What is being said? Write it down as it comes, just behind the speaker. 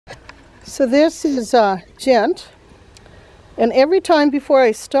So this is Gent, and every time before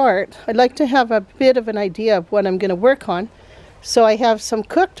I start, I'd like to have a bit of an idea of what I'm going to work on. So I have some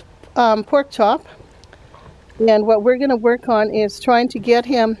cooked pork chop, and what we're going to work on is trying to get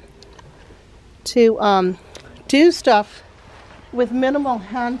him to do stuff with minimal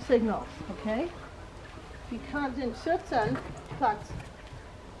hand signals, okay? Because in Schützen,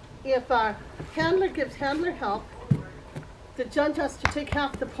 if a handler gives handler help, the judge has to take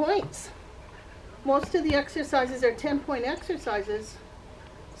half the points. Most of the exercises are 10-point exercises,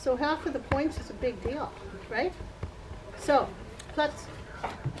 so half of the points is a big deal, right? So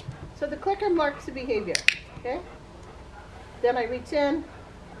the clicker marks the behavior, okay? Then I reach in,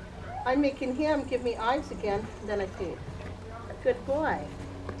 I'm making him give me eyes again, then I feed. Good boy.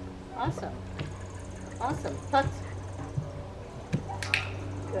 Awesome. Awesome. Putz.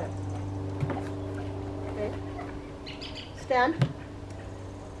 Good. Okay. Stand.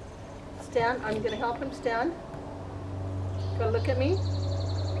 Stand. I'm going to help him stand. He's got to look at me.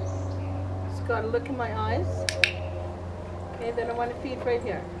 He's got to look in my eyes. Okay, then I want to feed right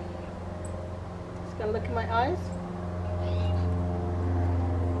here. He's got to look in my eyes.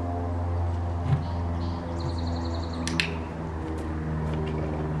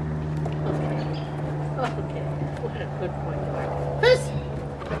 Okay, what a good boy you are. Foos!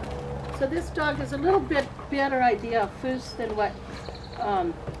 So this dog has a little bit better idea of Foos than what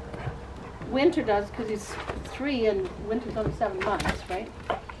Winter does, because he's 3 and Winter's only 7 months, right?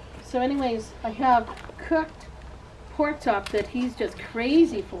 So anyways, I have cooked pork chop that he's just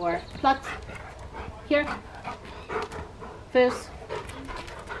crazy for. Platz. Here. Foos.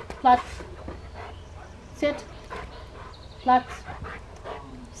 Platz. Sit. Platz.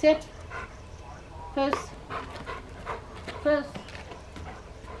 Sit. Foos. Foos.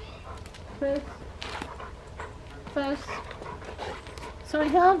 Foos. Foos. So I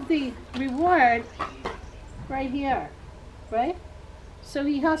have the reward right here, right? So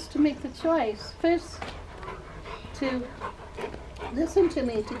he has to make the choice first to listen to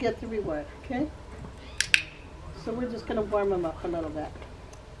me to get the reward, okay? So we're just going to warm him up a little bit,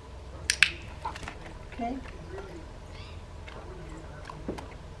 okay?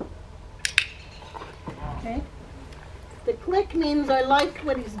 Okay. The click means I like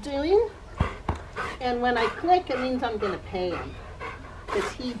what he's doing, and when I click, it means I'm going to pay him.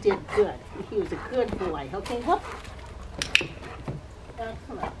 Because he did good. He was a good boy. Okay, hop.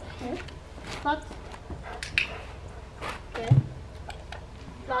 Excellent. Okay. Flux. Okay.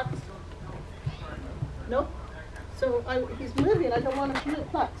 Flux. Nope. So he's moving. I don't want him to move.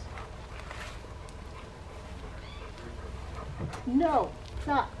 Flux. No.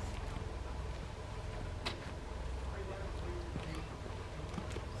 Flux.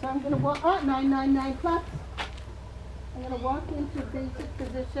 So I'm going to walk. 999 flux. I'm going to walk into basic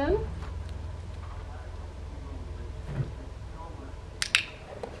position.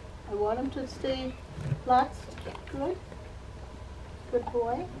 I want him to stay flat. Good. Good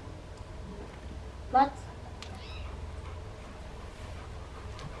boy. Flat.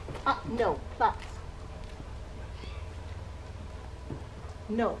 No. Flat.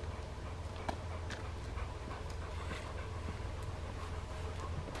 No.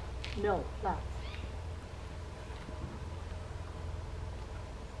 No. Flat.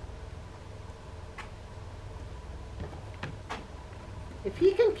 If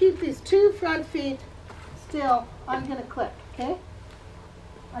he can keep these 2 front feet still, I'm going to click, okay?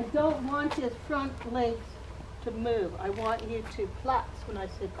 I don't want his front legs to move. I want you to platz when I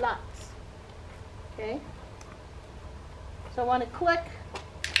say platz, okay? So I want to click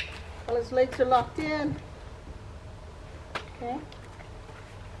while his legs are locked in, okay?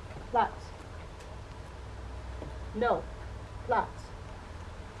 Platz. No, platz.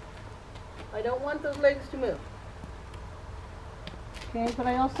 I don't want those legs to move. Okay, but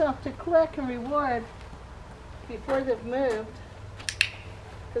I also have to click and reward before they've moved,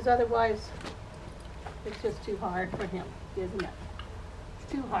 because otherwise it's just too hard for him, isn't it?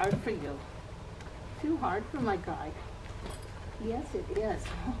 It's too hard for you. Too hard for my guy. Yes, it is.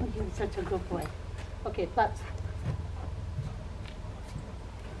 Oh, you're such a good boy. Okay, platz.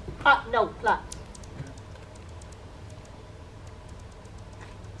 No, platz.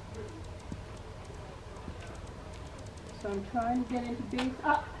 So I'm trying to get into base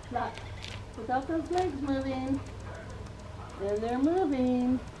flat. Without those legs moving. Then they're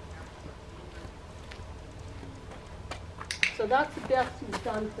moving. So that's the best he's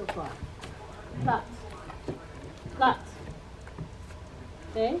done so far. Flat. Flat.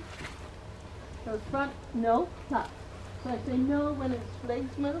 Okay? So front, no, flat. So I say no when his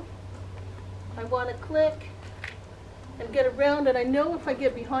legs move. I want to click and get around, and I know if I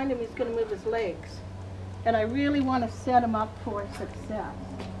get behind him, he's going to move his legs. And I really want to set him up for success.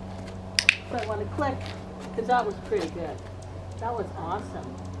 So I want to click, because that was pretty good. That was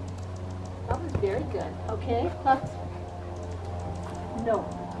awesome. That was very good. Okay, plus. No,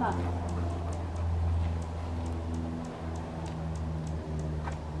 plus.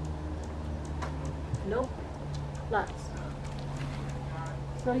 Nope, plus.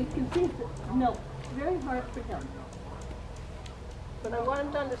 So you can see, no, very hard for him. But I want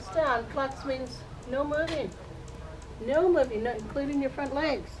him to understand, flux means no moving. No moving, not including your front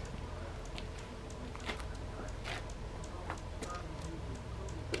legs.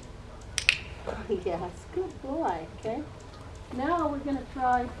 Yes, good boy, okay? Now we're going to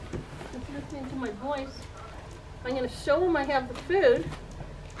try, just listening to my voice, I'm going to show him I have the food,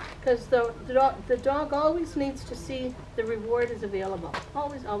 because the dog always needs to see the reward is available.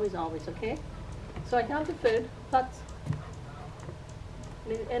 Always, always, always, okay? So I have the food, flux.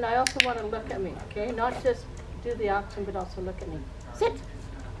 And I also want to look at me, okay? Not just do the action, but also look at me. Sit.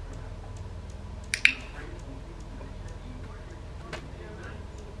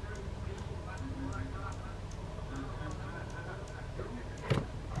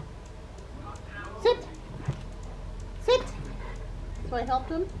 Sit. Sit. So I helped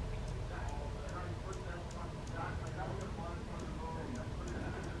him.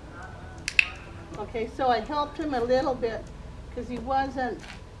 Okay, so I helped him a little bit because he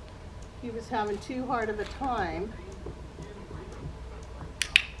was having too hard of a time.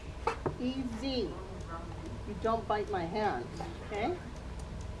 Easy. You don't bite my hand, okay?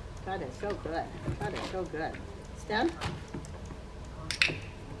 That is so good. That is so good. Stand.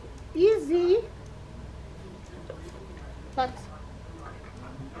 Easy. But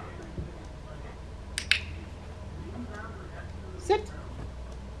sit.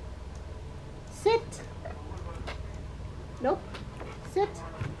 Sit. Nope. Sit.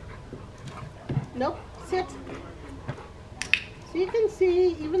 Nope. Sit. So you can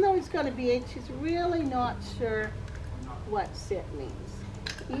see, even though he's got a BH, he's really not sure what sit means.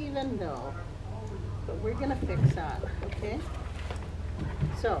 Even though. But we're going to fix that, okay?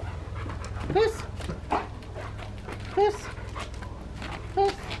 So, puss. Puss.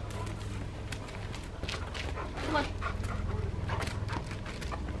 Puss. Come on.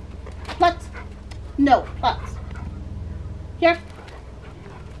 Let's. No, let's. Here.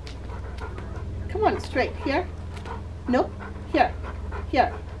 Come on, straight. Here. Nope. Here.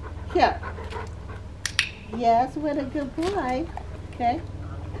 Here. Here. Yes, what a good boy. Okay.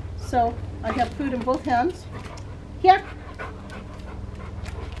 So, I have food in both hands. Here.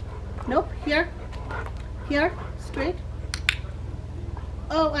 Nope. Here. Here. Straight.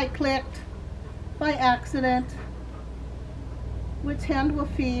 Oh, I clicked by accident. Which hand will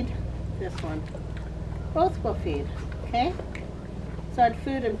feed? This one. Both will feed. Okay? So I had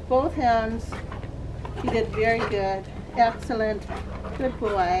food in both hands. He did very good. Excellent. Good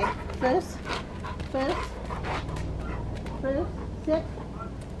boy. First. First. First. Sit.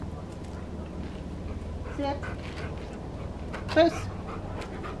 Sit. First.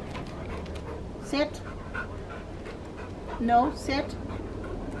 Sit. No, sit.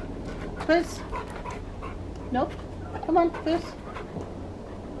 First. Nope. Come on, first.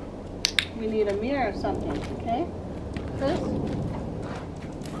 We need a mirror or something, okay? First.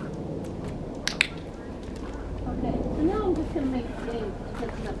 Okay, so now I'm just going to make a game.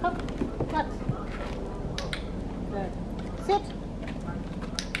 Just a cup. Cut. Good. Sit.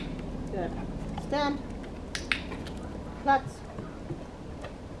 Good. Stand. Klutz.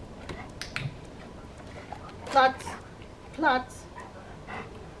 Klutz. Klutz.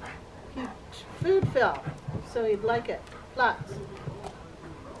 Food fell, so he'd like it. Klutz.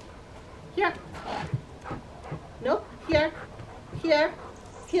 Here. Nope. Here. Here.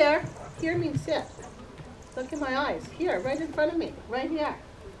 Here. Here means sit. Look in my eyes. Here, right in front of me. Right here.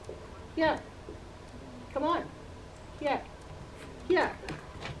 Here. Come on. Here. Here.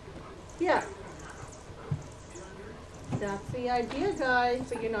 Here. That's the idea, guys,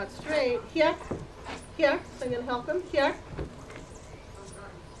 but you're not straight. Here. Here. So I'm going to help him. Here.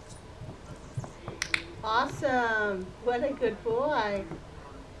 Awesome. What a good boy.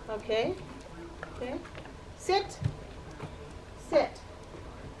 Okay. Okay. Sit. Sit.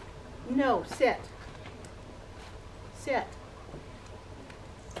 No, sit. Sit.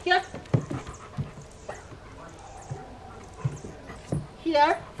 Here.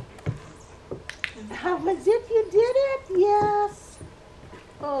 Here. That was it. You did it. Yes.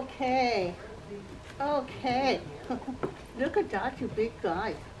 Okay. Okay. Look at that, you big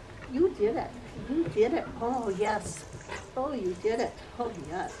guy. You did it. You did it. Oh, yes. Oh, you did it. Oh,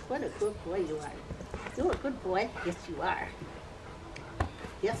 yes. What a good boy you are. You're a good boy. Yes, you are.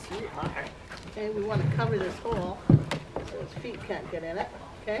 Yes, you are. Okay, we want to cover this hole so his feet can't get in it.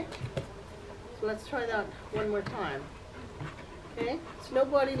 Okay? So let's try that one more time. Okay? It's no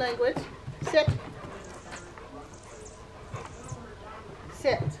body language. Sit.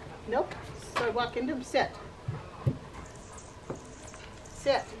 Sit. Nope. So I walk into him. Sit.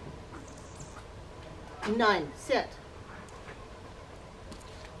 Sit. 9. Sit.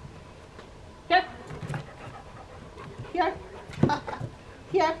 Here. Here.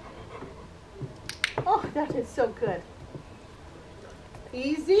 Here. Oh, that is so good.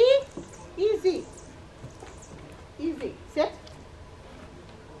 Easy. Easy. Easy. Sit.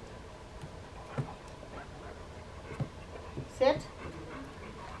 Sit.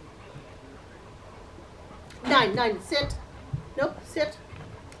 9. 9. Sit. Nope. Sit.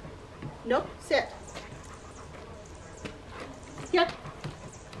 Nope. Sit. Here.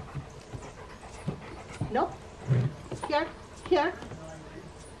 Nope. Here. Here.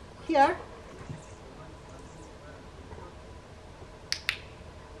 Here.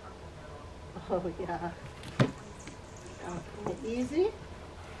 Oh, yeah. Okay. Easy.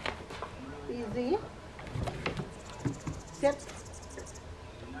 Easy. Sit.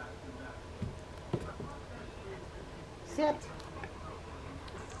 Sit.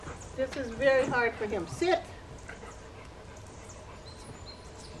 This is very hard for him. Sit.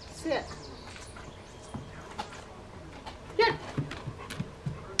 Sit. Here.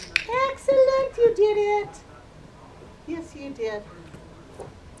 Excellent, you did it. Yes, you did.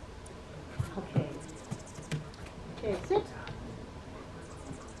 Okay. Okay, sit.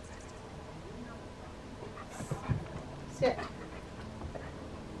 Sit.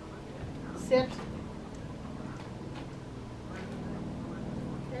 Sit.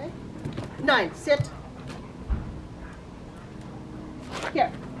 Okay. 9, sit.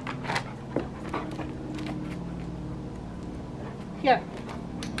 Here. Here.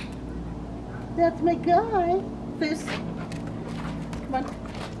 That's my guy. Fist. Come on.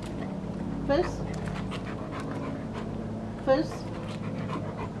 Fist. Fist.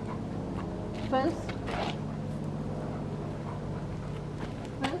 Fist.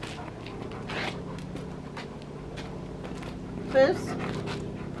 Fist. Fist.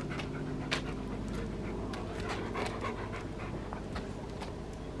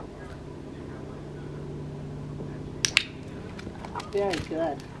 Very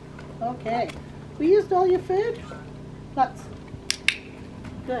good. Okay. We used all your food? That's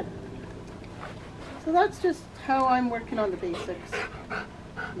good. So that's just how I'm working on the basics.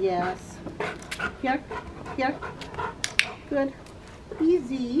 Yes. Here. Here. Good.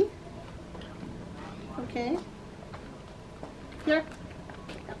 Easy. Okay. Here.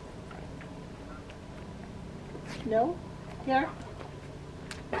 No. Here.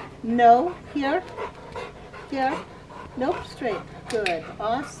 No. Here. Here. Nope. Straight. Good.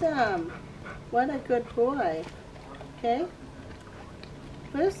 Awesome. What a good boy. Okay.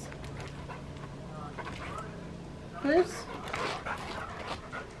 First. First.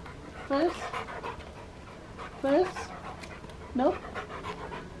 First. First. Nope.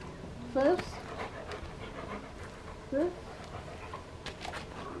 First. First.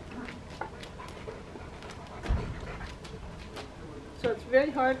 So it's very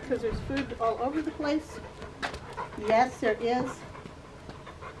hard because there's food all over the place. Yes, there is.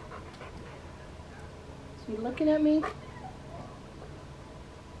 So you looking at me?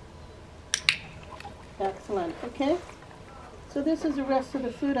 Excellent. Okay. So this is the rest of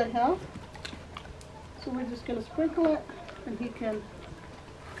the food I have. So we're just going to sprinkle it and he can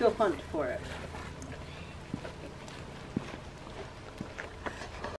go hunt for it.